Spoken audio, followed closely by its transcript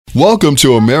Welcome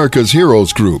to America's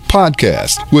Heroes Group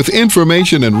podcast with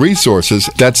information and resources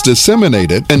that's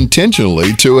disseminated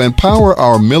intentionally to empower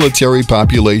our military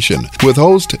population with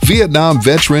host Vietnam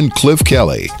veteran Cliff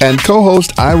Kelly and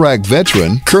co-host Iraq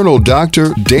veteran Col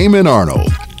Dr. Damon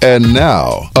Arnold. And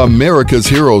now, America's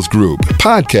Heroes Group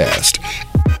podcast.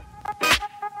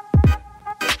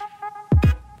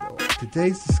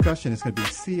 Today's discussion is going to be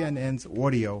CNN's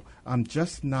audio. I'm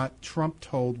just not, Trump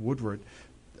told Woodward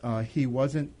he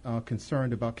wasn't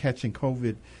concerned about catching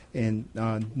COVID in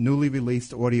newly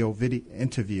released audio video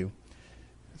interview.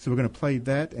 So we're going to play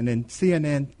that. And then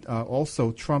CNN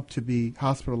also Trump to be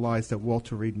hospitalized at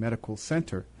Walter Reed Medical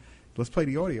Center. Let's play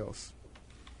the audios.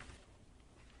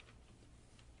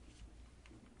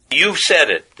 You've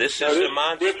said it. This is a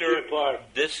monster.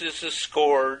 This is a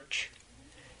scourge.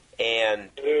 And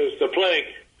it is the plague.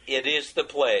 It is the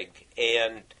plague.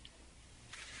 And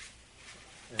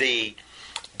the...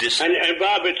 And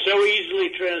Bob, it's so easily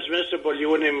transmissible, you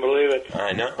wouldn't even believe it.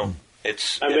 I know.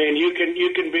 I mean, you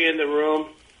can be in the room.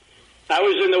 I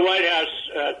was in the White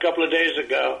House a couple of days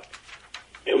ago,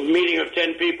 a meeting of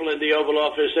 10 people in the Oval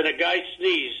Office, and a guy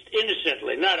sneezed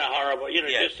innocently, not a horrible,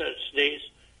 just a sneeze.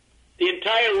 The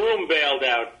entire room bailed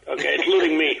out, okay,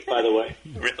 including me, by the way.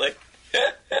 Really?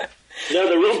 No,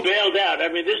 the room bailed out. I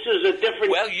mean, this is a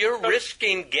different... Well, you're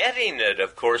risking getting it,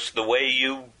 of course, the way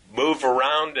you move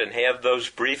around and have those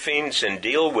briefings and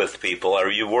deal with people.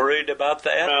 Are you worried about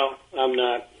that? No, I'm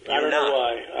not. I don't know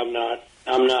why.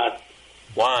 I'm not.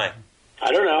 Why?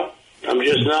 I don't know. I'm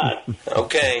just not.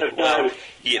 Okay. Well,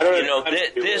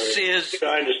 this is...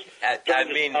 I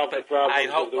mean, I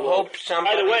hope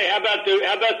somebody... By the way, how about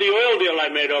the oil deal I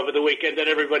made over the weekend that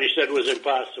everybody said was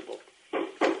impossible?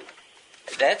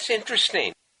 That's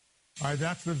interesting. All right,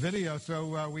 that's the video.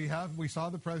 So we saw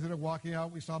the president walking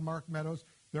out. We saw Mark Meadows.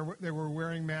 They were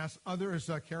wearing masks. Others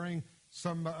carrying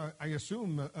some, I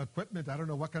assume, equipment. I don't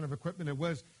know what kind of equipment it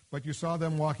was, but you saw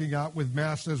them walking out with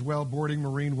masks as well, boarding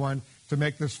Marine One to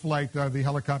make this flight. The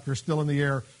helicopter still in the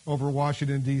air over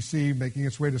Washington, D.C., making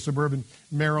its way to suburban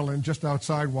Maryland, just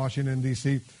outside Washington,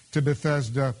 D.C., to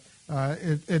Bethesda.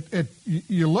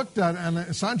 You looked at, and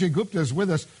Sanjay Gupta is with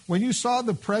us. When you saw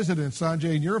the president,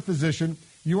 Sanjay, and you're a physician,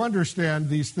 you understand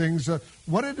these things.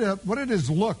 What did his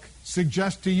look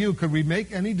suggest to you? Could we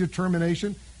make any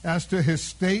determination as to his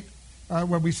state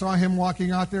when we saw him walking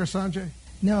out there, Sanjay?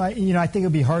 No, I think it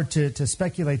would be hard to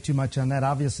speculate too much on that.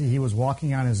 Obviously, he was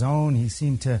walking on his own. He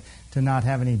seemed to not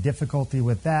have any difficulty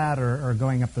with that or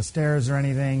going up the stairs or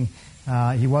anything.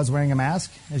 He was wearing a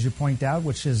mask, as you point out,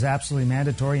 which is absolutely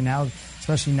mandatory now,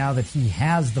 especially now that he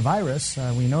has the virus.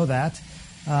 We know that.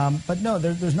 But no,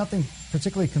 there's nothing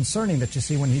particularly concerning that you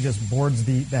see when he just boards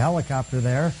the helicopter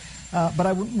there. But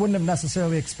I wouldn't have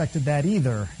necessarily expected that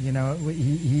either.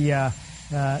 He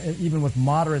even with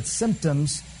moderate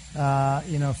symptoms,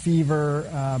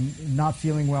 fever, not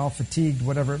feeling well, fatigued,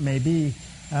 whatever it may be,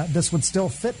 this would still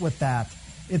fit with that.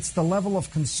 It's the level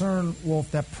of concern,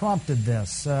 Wolf, that prompted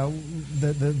this,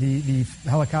 the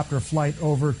helicopter flight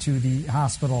over to the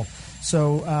hospital.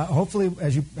 So hopefully,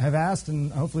 as you have asked,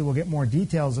 and hopefully we'll get more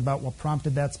details about what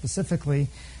prompted that specifically.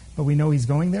 But we know he's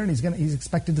going there, and he's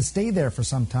expected to stay there for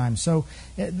some time. So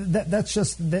that's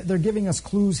just, they're giving us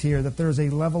clues here that there's a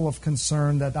level of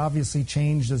concern that obviously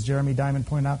changed, as Jeremy Diamond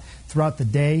pointed out, throughout the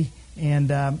day. And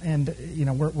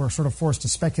we're sort of forced to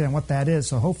speculate on what that is.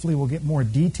 So hopefully we'll get more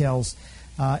details,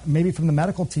 maybe from the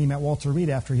medical team at Walter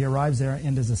Reed after he arrives there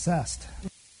and is assessed.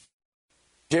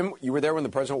 Jim, you were there when the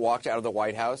president walked out of the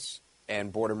White House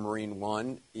and boarded Marine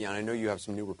One. Yeah, I know you have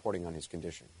some new reporting on his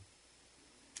condition.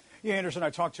 Yeah, Anderson, I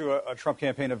talked to a Trump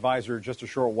campaign advisor just a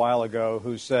short while ago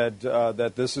who said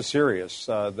that this is serious,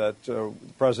 that the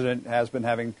president has been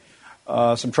having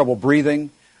some trouble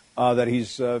breathing, that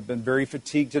he's been very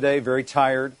fatigued today, very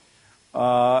tired,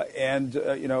 and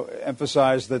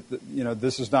emphasized that,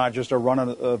 this is not just a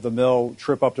run-of-the-mill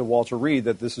trip up to Walter Reed,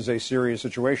 that this is a serious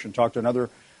situation. Talked to another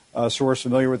source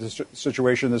familiar with the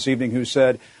situation this evening who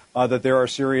said that there are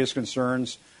serious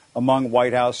concerns among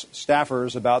White House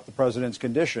staffers about the president's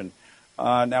condition.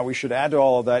 Now, we should add to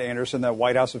all of that, Anderson, that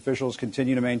White House officials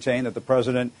continue to maintain that the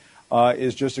president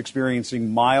is just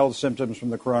experiencing mild symptoms from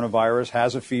the coronavirus,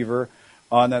 has a fever,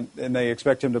 and they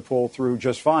expect him to pull through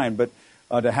just fine. But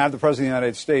to have the president of the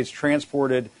United States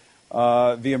transported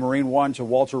via Marine One to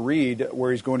Walter Reed,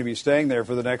 where he's going to be staying there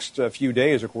for the next few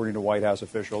days, according to White House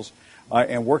officials,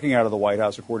 and working out of the White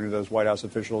House, according to those White House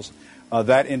officials,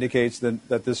 that indicates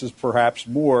that this is perhaps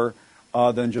more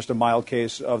than just a mild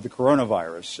case of the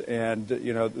coronavirus. And,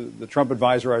 the Trump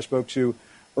advisor I spoke to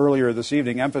earlier this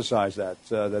evening emphasized that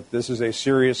this is a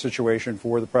serious situation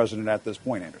for the president at this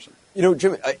point, Anderson. You know,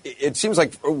 Jim, it seems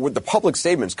like with the public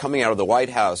statements coming out of the White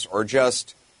House are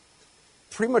just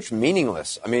pretty much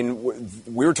meaningless. I mean,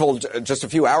 we were told just a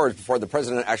few hours before the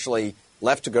president actually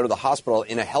left to go to the hospital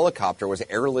in a helicopter, was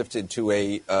airlifted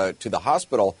to the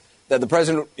hospital, that the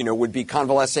president, would be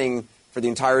convalescing for the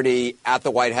entirety at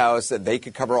the White House, that they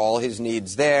could cover all his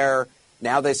needs there.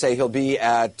 Now they say he'll be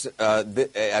at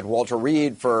Walter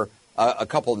Reed for a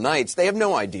couple nights. They have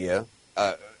no idea.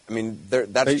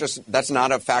 That's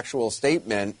not a factual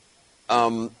statement.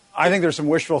 I think there's some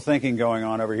wishful thinking going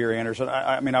on over here, Anderson.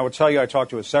 I would tell you, I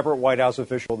talked to a separate White House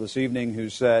official this evening who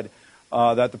said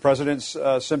that the president's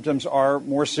symptoms are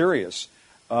more serious,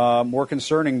 more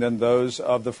concerning than those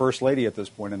of the First Lady at this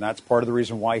point, and that's part of the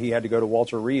reason why he had to go to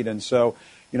Walter Reed. And so,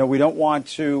 we don't want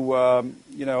to,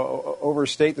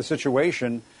 overstate the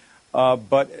situation,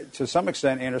 but to some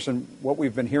extent, Anderson, what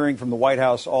we've been hearing from the White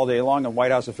House all day long and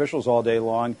White House officials all day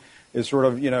long is sort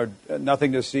of,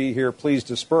 nothing to see here, please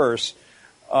disperse.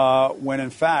 When in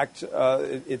fact,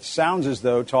 it sounds as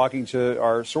though, talking to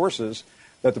our sources,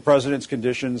 that the president's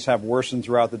conditions have worsened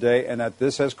throughout the day and that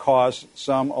this has caused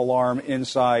some alarm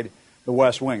inside the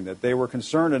West Wing, that they were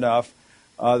concerned enough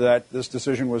that this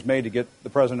decision was made to get the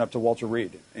president up to Walter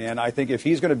Reed. And I think if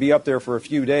he's going to be up there for a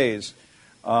few days,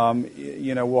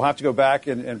 we'll have to go back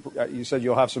and you said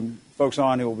you'll have some folks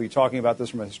on who will be talking about this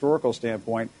from a historical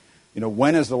standpoint.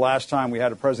 When is the last time we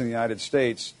had a president of the United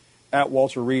States at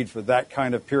Walter Reed for that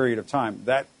kind of period of time?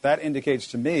 That indicates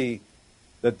to me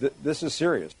that this is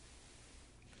serious.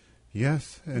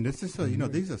 Yes, and this is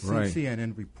these are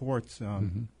CNN reports.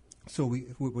 So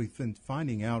what we've been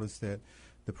finding out is that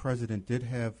the president did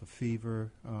have a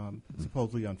fever,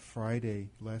 supposedly on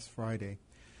last Friday,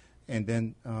 and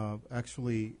then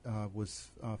actually was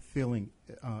feeling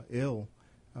ill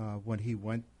when he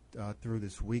went through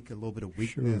this week, a little bit of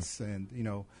weakness and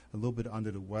a little bit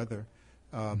under the weather.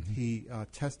 He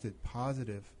tested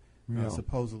positive,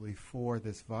 supposedly for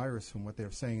this virus, from what they're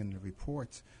saying in the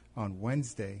reports, on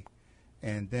Wednesday.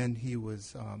 And then he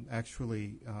was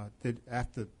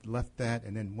left that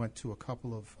and then went to a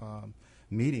couple of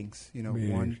meetings,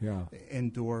 one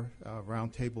indoor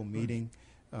roundtable meeting,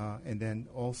 and then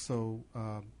also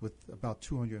with about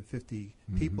 250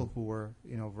 people who were,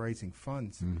 raising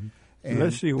funds. And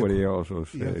let's see what he also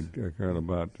said, Colonel,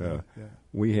 about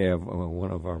we have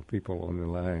one of our people on the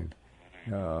line,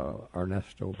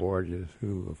 Ernesto Borges,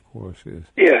 who, of course, is...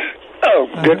 Yes. Oh,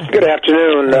 good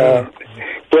afternoon,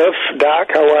 Cliff, Doc,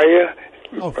 how are you?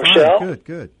 Oh, Rochelle? Fine.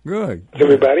 Good.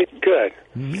 Everybody? Good.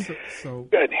 So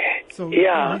good. So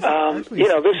yeah,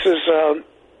 this is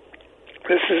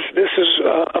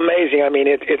amazing. I mean,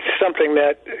 it's something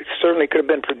that certainly could have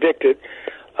been predicted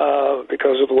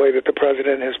because of the way that the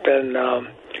president has been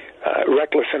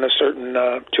reckless in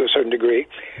to a certain degree,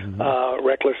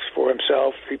 reckless for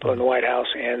himself, people in the White House,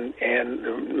 and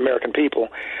the American people.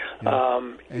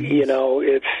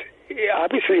 It's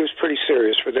obviously it was pretty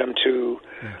serious for them to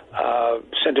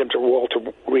send him to Walter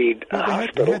Reed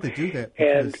Hospital. They had to do that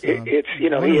because,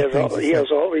 he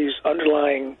has all these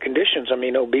underlying conditions. I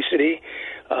mean, obesity,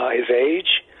 his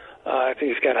age. I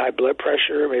think he's got high blood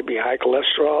pressure, maybe high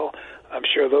cholesterol. I'm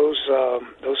sure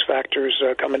those factors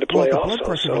come into play also. The blood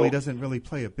pressure really doesn't really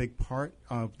play a big part.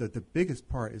 The biggest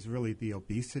part is really the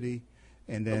obesity.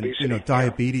 And then,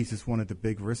 diabetes is one of the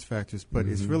big risk factors, but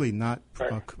it's really not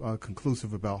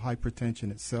conclusive about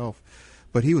hypertension itself.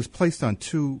 But he was placed on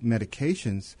 2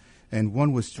 medications, and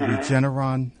one was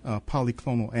Regeneron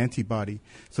polyclonal antibody.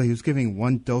 So he was giving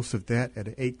 1 dose of that at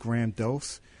an 8-gram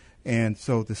dose. And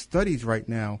so the studies right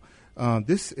now,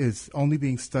 this is only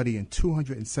being studied in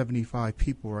 275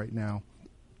 people right now.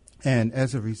 And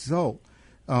as a result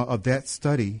of that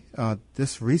study,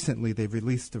 this recently they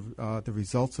released the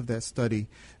results of that study,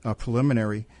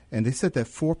 preliminary, and they said that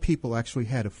 4 people actually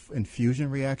had an infusion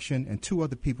reaction and 2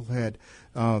 other people had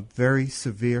very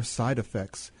severe side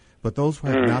effects. But those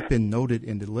have not been noted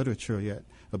in the literature yet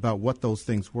about what those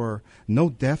things were. No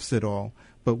deaths at all.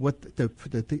 But what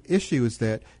the issue is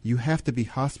that you have to be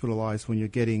hospitalized when you're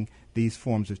getting these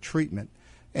forms of treatment.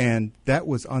 And that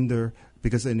was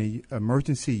because an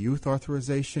emergency use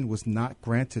authorization was not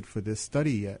granted for this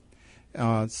study yet.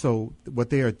 So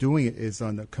what they are doing is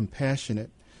on the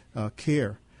compassionate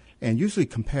care. And usually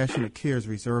compassionate care is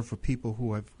reserved for people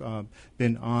who have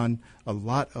been on a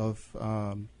lot of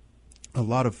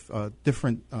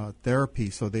different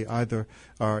therapies. So they either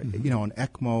are, on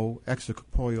ECMO,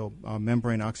 extracorporeal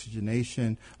membrane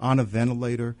oxygenation, on a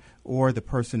ventilator, or the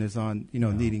person is on,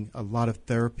 needing a lot of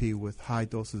therapy with high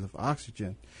doses of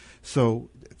oxygen. So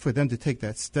for them to take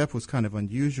that step was kind of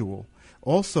unusual.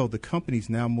 Also, the company's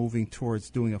now moving towards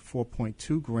doing a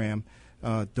 4.2 gram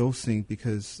dosing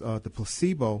because the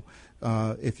placebo,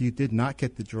 if you did not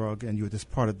get the drug and you were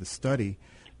just part of the study,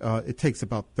 it takes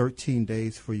about 13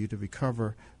 days for you to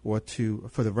recover or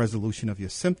for the resolution of your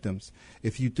symptoms.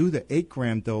 If you do the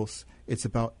 8-gram dose, it's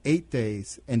about 8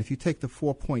 days. And if you take the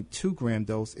 4.2 gram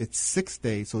dose, it's 6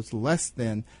 days. So it's less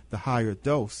than the higher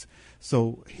dose.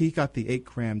 So he got the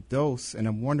 8-gram dose, and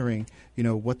I'm wondering,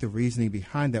 what the reasoning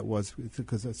behind that was,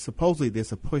 because supposedly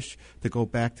there's a push to go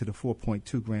back to the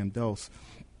 4.2 gram dose.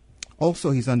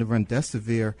 Also, he's under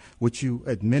remdesivir, which you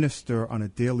administer on a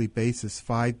daily basis,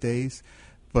 5 days.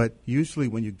 But usually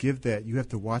when you give that, you have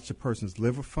to watch a person's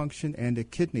liver function and their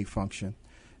kidney function.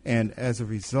 And as a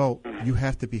result, you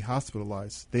have to be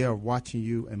hospitalized. They are watching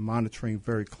you and monitoring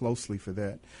very closely for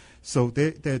that. So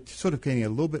they're sort of getting a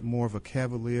little bit more of a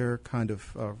cavalier kind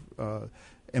of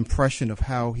impression of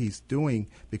how he's doing,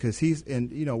 because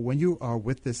when you are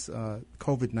with this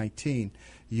COVID-19,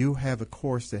 you have a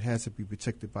course that has to be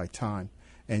protected by time.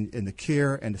 And the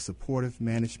care and the supportive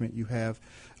management you have,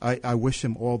 I wish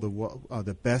him all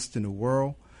the best in the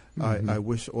world. Mm-hmm. I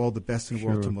wish all the best in the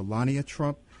world to Melania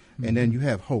Trump. Mm-hmm. And then you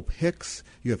have Hope Hicks,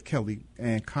 you have Kelly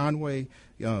Ann Conway,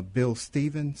 Bill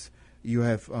Stevens, you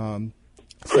have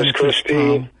Chris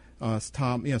Christie. Senator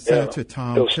Tom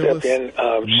He'll Tillis, step in.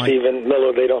 Stephen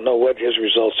Miller, they don't know what his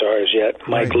results are as yet.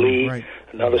 Mike Lee,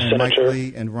 another senator. Mike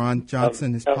Lee and Ron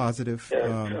Johnson is positive.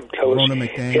 Rona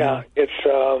McDaniel. Yeah,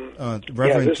 it's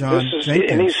Reverend John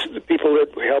Jenkins. And these people that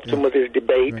helped him with his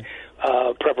debate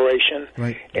preparation,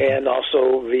 and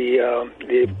also the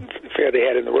affair they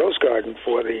had in the Rose Garden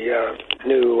for the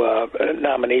new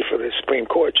nominee for the Supreme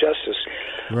Court justice.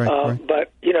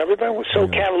 But everybody was so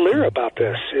cavalier about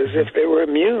this, as if they were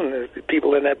immune.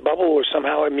 People in that bubble were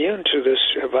somehow immune to this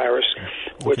virus,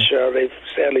 which they've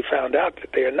sadly found out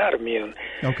that they are not immune.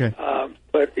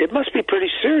 But it must be pretty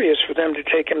serious for them to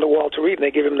take him to Walter Reed, and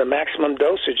they give him the maximum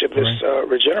dosage of this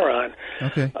Regeneron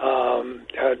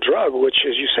drug, which,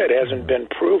 as you said, hasn't been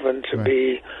proven to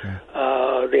be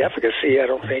the efficacy. I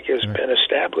don't think has been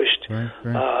established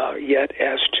yet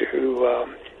as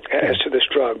to this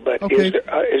drug. But is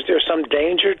there some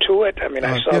danger to it? I mean,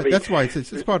 I saw that's why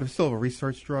it's part of still a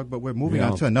research drug. But we're moving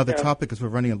on to another topic because we're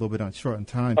running a little bit short on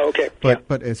time.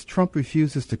 But as Trump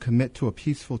refuses to commit to a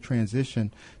peaceful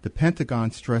transition, the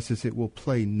Pentagon stresses it will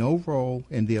play no role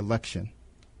in the election.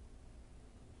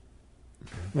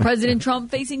 President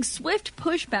Trump facing swift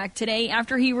pushback today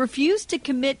after he refused to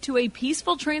commit to a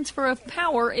peaceful transfer of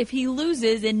power if he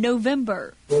loses in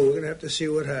November. Well, we're going to have to see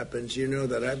what happens. You know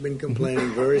that I've been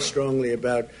complaining very strongly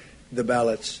about the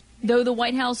ballots. Though the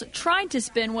White House tried to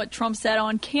spin what Trump said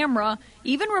on camera,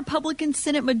 even Republican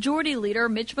Senate Majority Leader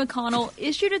Mitch McConnell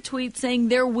issued a tweet saying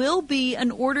there will be an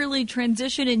orderly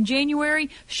transition in January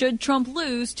should Trump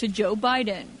lose to Joe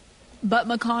Biden. But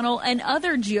McConnell and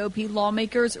other GOP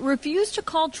lawmakers refused to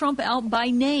call Trump out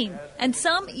by name, and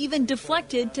some even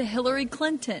deflected to Hillary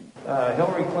Clinton.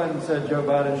 Hillary Clinton said Joe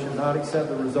Biden should not accept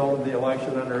the result of the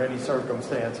election under any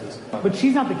circumstances. But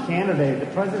she's not the candidate. The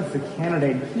president's the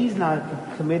candidate. He's not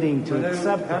committing to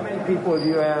accept. How many people have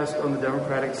you asked on the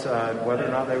Democratic side whether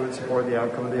or not they would support the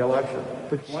outcome of the election?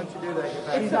 But once you do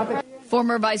that, she's not the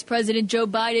Former Vice President Joe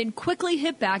Biden quickly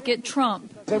hit back at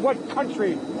Trump. What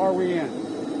country are we in?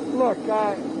 Look,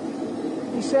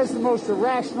 he says the most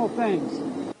irrational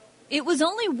things. It was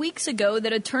only weeks ago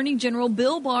that Attorney General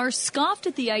Bill Barr scoffed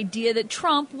at the idea that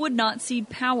Trump would not cede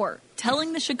power,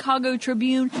 telling the Chicago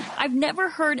Tribune, "I've never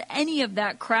heard any of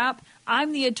that crap.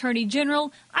 I'm the Attorney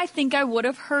General. I think I would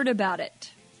have heard about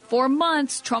it." For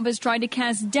months, Trump has tried to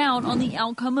cast doubt on the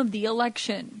outcome of the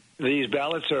election. These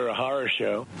ballots are a horror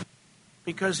show.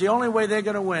 Because the only way they're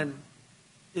going to win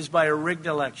is by a rigged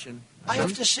election. I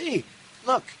have to see.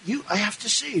 Look, I have to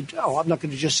see. No, I'm not going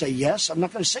to just say yes. I'm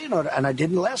not going to say no, and I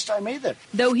didn't last time either.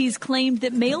 Though he's claimed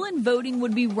that mail-in voting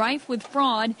would be rife with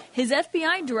fraud, his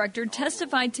FBI director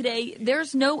testified today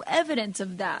there's no evidence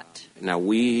of that. Now,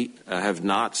 we have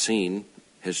not seen,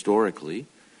 historically,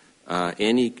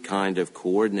 any kind of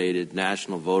coordinated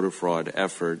national voter fraud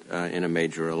effort in a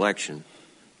major election,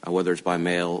 whether it's by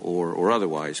mail or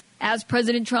otherwise. As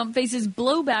President Trump faces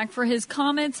blowback for his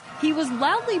comments, he was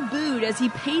loudly booed as he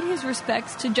paid his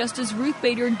respects to Justice Ruth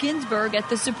Bader Ginsburg at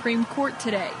the Supreme Court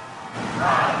today.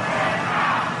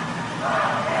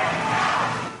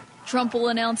 Trump will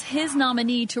announce his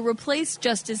nominee to replace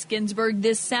Justice Ginsburg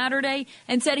this Saturday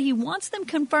and said he wants them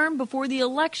confirmed before the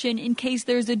election in case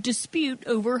there's a dispute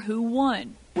over who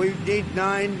won. We need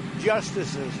 9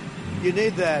 justices. You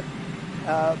need that.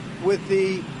 With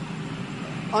the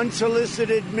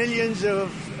unsolicited millions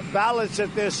of ballots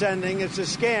that they're sending, it's a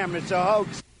scam, it's a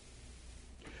hoax.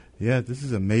 Yeah, this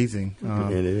is amazing.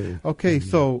 It is. Okay,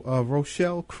 so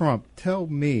Rochelle Crump, tell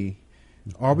me,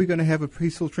 are we going to have a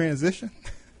peaceful transition?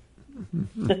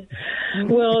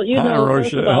 Well,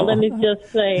 first of all, let me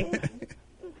just say,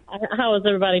 how is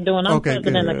everybody doing? I'm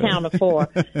president of Counter 4.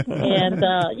 And,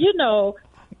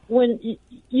 when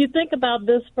you think about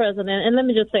this president, and let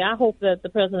me just say, I hope that the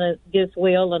president gets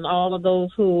well and all of those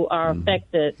who are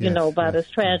affected, by this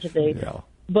tragedy. Yeah.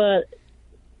 But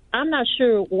I'm not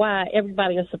sure why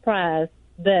everybody is surprised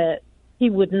that he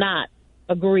would not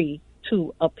agree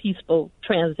to a peaceful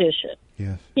transition.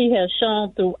 Yes. He has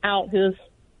shown throughout his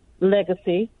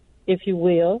legacy, if you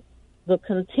will, the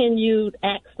continued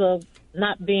acts of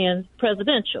not being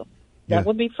presidential. That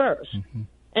would be first. Mm-hmm.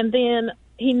 And then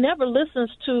he never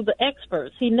listens to the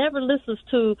experts. He never listens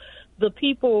to the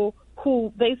people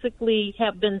who basically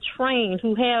have been trained,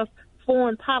 who have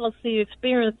foreign policy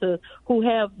experiences, who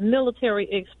have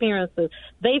military experiences.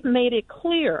 They've made it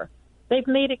clear.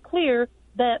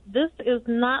 That this is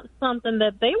not something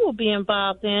that they will be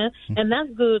involved in, and that's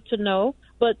good to know.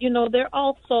 But, they're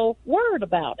also worried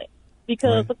about it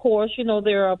because, of course,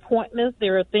 there are appointments,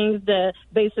 there are things that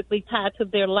basically tie to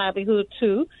their livelihood,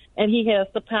 too, and he has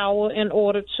the power in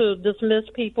order to dismiss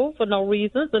people for no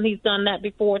reasons, and he's done that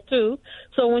before, too.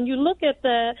 So when you look at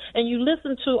that and you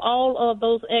listen to all of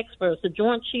those experts, the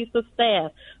Joint Chiefs of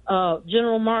Staff,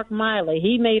 General Mark Miley,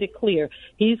 he made it clear.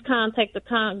 He's contacted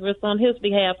Congress on his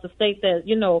behalf to state that,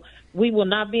 we will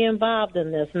not be involved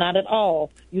in this, not at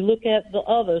all. You look at the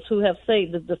others who have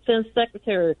said, the Defense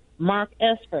Secretary, Mark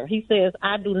Esper, he says,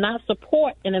 I do not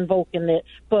support in invoking it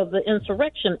for the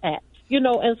Insurrection Act.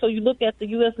 And so you look at the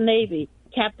U.S. Navy,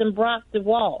 Captain Brock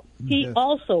DeWalt. He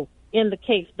also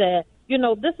indicates that,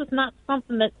 this is not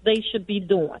something that they should be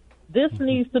doing. This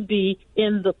needs to be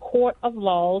in the court of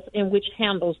laws in which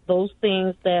handles those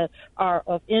things that are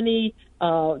of any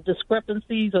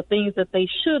discrepancies or things that they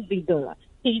should be doing.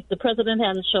 The president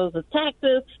hasn't shown his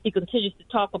taxes. He continues to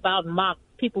talk about and mock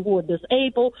people who are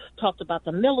disabled, talked about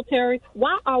the military.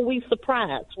 Why are we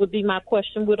surprised would be my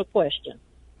question with a question.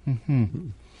 Mm-hmm.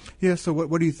 Yeah, so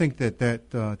what do you think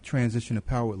that transition of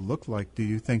power would look like? Do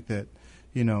you think that,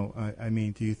 do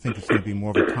you think it's going to be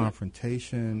more of a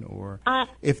confrontation or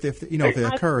if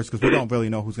it occurs, because we don't really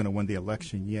know who's going to win the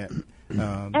election yet?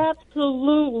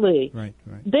 Absolutely. Right.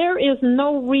 There is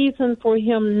no reason for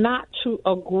him not to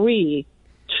agree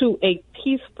to a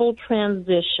peaceful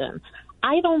transition.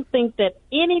 I don't think that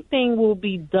anything will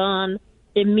be done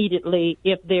immediately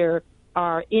if there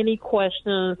are any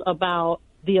questions about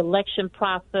the election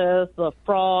process or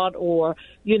fraud or,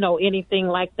 anything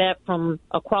like that from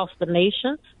across the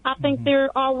nation. I think there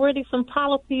are already some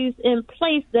policies in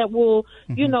place that will,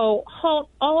 halt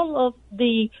all of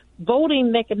the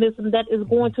voting mechanism that is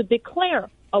going to declare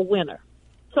a winner.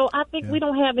 So I think we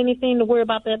don't have anything to worry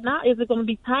about that now. Is it going to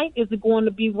be tight? Is it going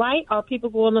to be right? Are people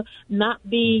going to not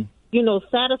be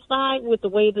satisfied with the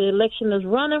way the election is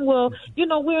running? Well,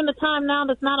 we're in a time now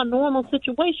that's not a normal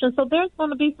situation, so there's going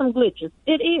to be some glitches.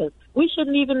 It is. We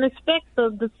shouldn't even expect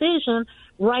the decision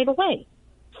right away.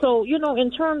 So,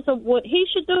 in terms of what he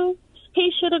should do,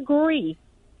 he should agree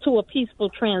to a peaceful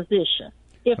transition.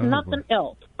 If nothing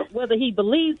else, whether he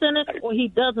believes in it or he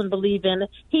doesn't believe in it,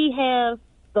 he has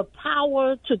the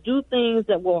power to do things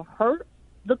that will hurt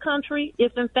the country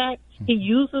if, in fact, he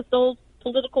uses those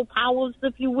political powers,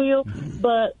 if you will.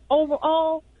 But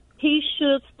overall, he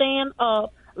should stand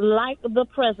up like the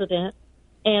president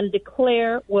and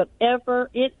declare whatever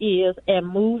it is and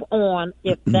move on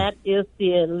if that is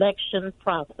the election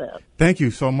process. Thank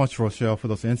you so much, Rochelle, for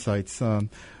those insights. We're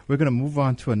going to move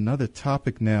on to another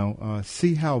topic now.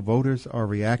 See how voters are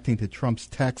reacting to Trump's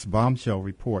tax bombshell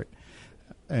report.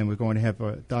 And we're going to have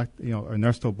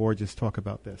Ernesto Borges talk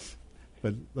about this.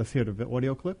 But let's hear the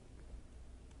audio clip.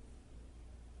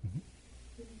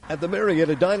 At the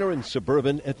Marietta Diner in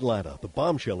suburban Atlanta, the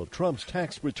bombshell of Trump's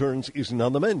tax returns isn't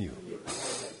on the menu.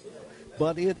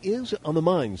 But it is on the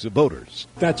minds of voters.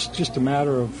 That's just a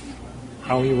matter of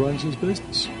how he runs his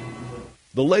business.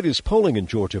 The latest polling in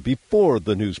Georgia before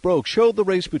the news broke showed the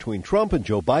race between Trump and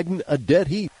Joe Biden a dead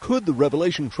heat. Could the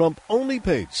revelation Trump only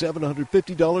paid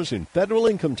 $750 in federal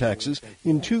income taxes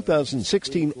in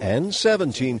 2016 and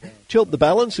 17 tilt the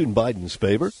balance in Biden's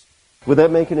favor? Would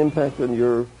that make an impact on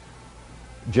your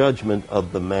judgment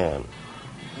of the man?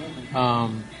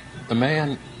 The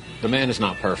man is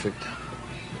not perfect.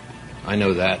 I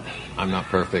know that. I'm not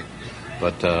perfect,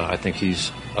 but I think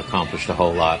he's accomplished a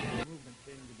whole lot.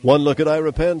 One look at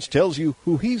Ira Pence tells you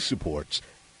who he supports,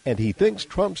 and he thinks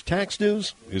Trump's tax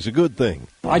news is a good thing.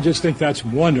 I just think that's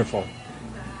wonderful.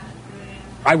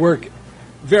 I work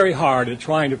very hard at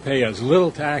trying to pay as little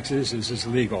taxes as is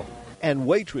legal. And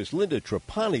waitress Linda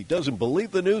Trapani doesn't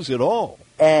believe the news at all.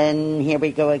 And here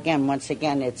we go again. Once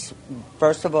again,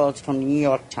 first of all, it's from the New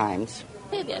York Times.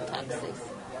 Maybe a taxes.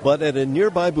 But at a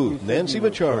nearby booth, Nancy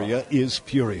Macharia is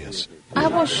furious. I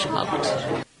was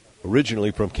shocked. Originally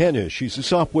from Kenya, she's a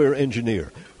software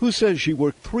engineer who says she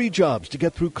worked 3 jobs to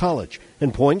get through college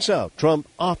and points out Trump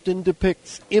often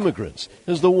depicts immigrants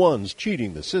as the ones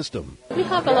cheating the system. We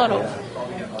have a lot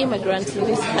of immigrants in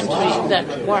this country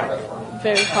that work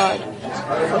very hard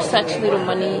for such little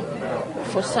money,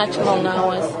 for such long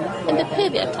hours, and they pay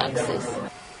their taxes.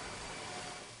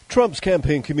 Trump's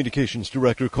campaign communications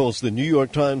director calls the New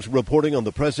York Times reporting on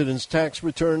the president's tax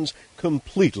returns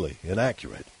completely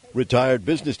inaccurate. Retired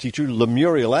business teacher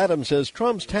Lemuriel Adams says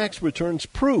Trump's tax returns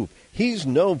prove he's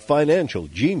no financial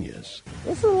genius.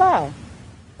 It's a lie.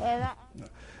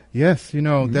 Yes,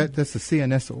 that's a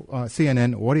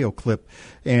CNN audio clip,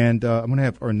 and I'm going to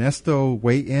have Ernesto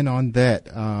weigh in on that.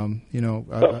 When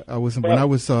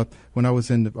I was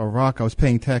in Iraq, I was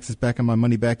paying taxes back on my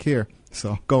money back here.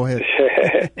 So go ahead.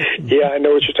 Yeah, I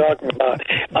know what you're talking about.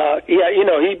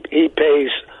 He pays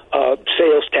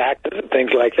sales taxes and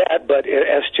things like that, but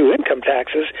as to income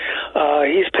taxes,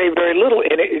 he's paid very little,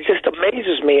 and it just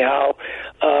amazes me how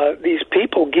these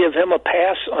people give him a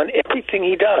pass on everything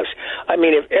he does. I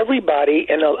mean, if everybody,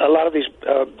 and a lot of these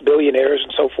billionaires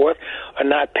and so forth, are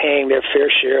not paying their fair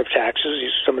share of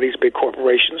taxes, some of these big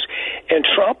corporations, and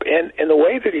Trump and the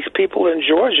way that these people in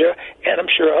Georgia, and I'm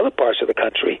sure other parts of the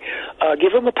country,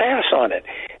 give him a pass on it.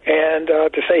 And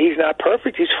to say he's not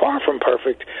perfect, he's far from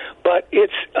perfect. But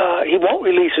he won't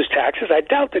release his taxes. I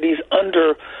doubt that he's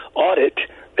under audit,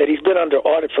 that he's been under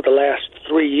audit for the last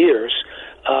 3 years.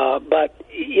 But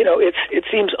it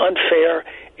seems unfair,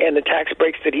 and the tax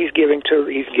breaks that he has given to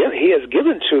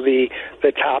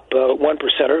the top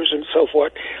 1%ers and so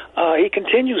forth. He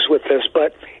continues with this,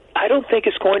 but I don't think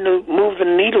it's going to move the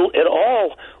needle at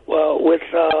all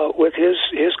with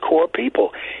his core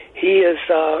people. He is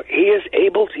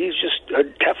able to, he's just a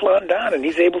Teflon Don, and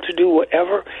he's able to do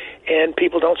whatever, and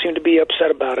people don't seem to be upset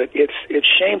about it. It's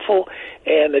shameful,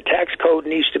 and the tax code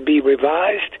needs to be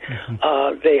revised.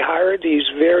 They hired these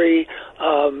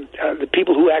the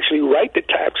people who actually write the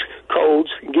tax codes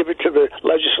and give it to the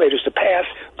legislators to pass.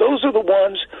 Those are the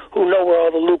ones who know where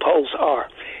all the loopholes are.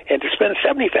 And to spend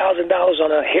 $70,000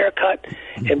 on a haircut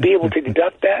and be able to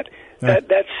deduct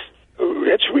that's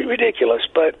ridiculous.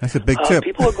 But that's a big tip.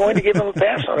 People are going to give him a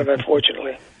pass on it,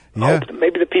 unfortunately. Yeah.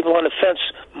 Maybe the people on the fence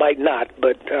might not,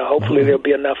 but hopefully there'll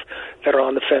be enough that are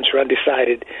on the fence or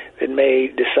undecided that may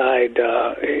decide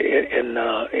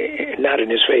not in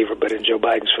his favor, but in Joe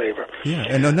Biden's favor. Yeah,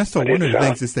 and Ernesto, one of the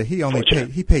things is that he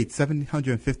paid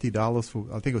 $750 for,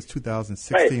 I think it was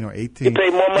 2016 or 18. He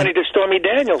paid more money to Stormy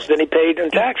Daniels than he paid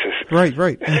in taxes. Right.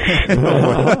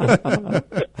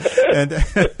 and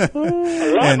a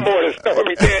lot more to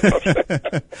Stormy Daniels.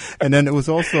 And then it was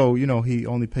also, he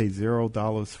only paid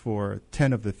 $0 for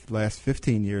 10 of the last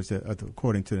 15 years,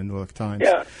 according to the New York Times.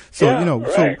 Yeah. So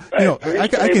right.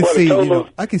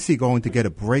 I can see going to get a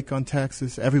break on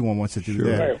taxes. Everyone wants to do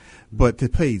that, right. But to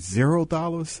pay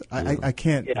 $0, I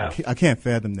can't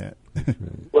fathom that.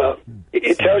 Well,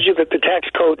 it tells you that the tax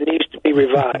code needs to be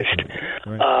revised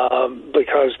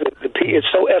because it's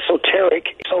so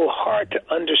esoteric, so hard to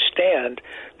understand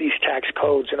these tax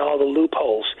codes and all the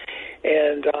loopholes.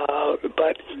 And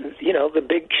but the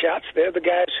big shots, they're the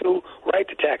guys who write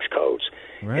the tax codes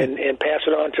and pass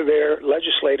it on to their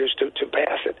legislators to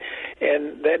pass it.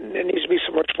 And there needs to be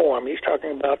some reform. He's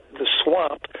talking about the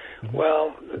swamp.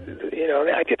 Well,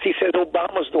 I guess he says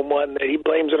Obama's the one that he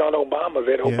blames it on Obama,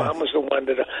 that Obama's the one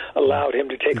that allowed him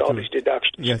to take all these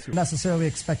deductions. Yes, necessarily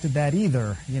expected that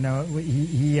either.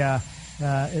 He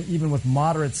even with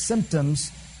moderate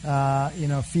symptoms,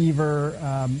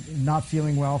 fever, not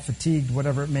feeling well, fatigued,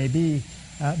 whatever it may be,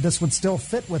 this would still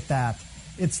fit with that.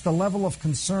 It's the level of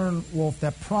concern, Wolf,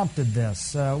 that prompted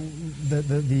this,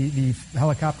 the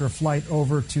helicopter flight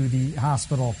over to the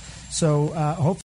hospital. So hopefully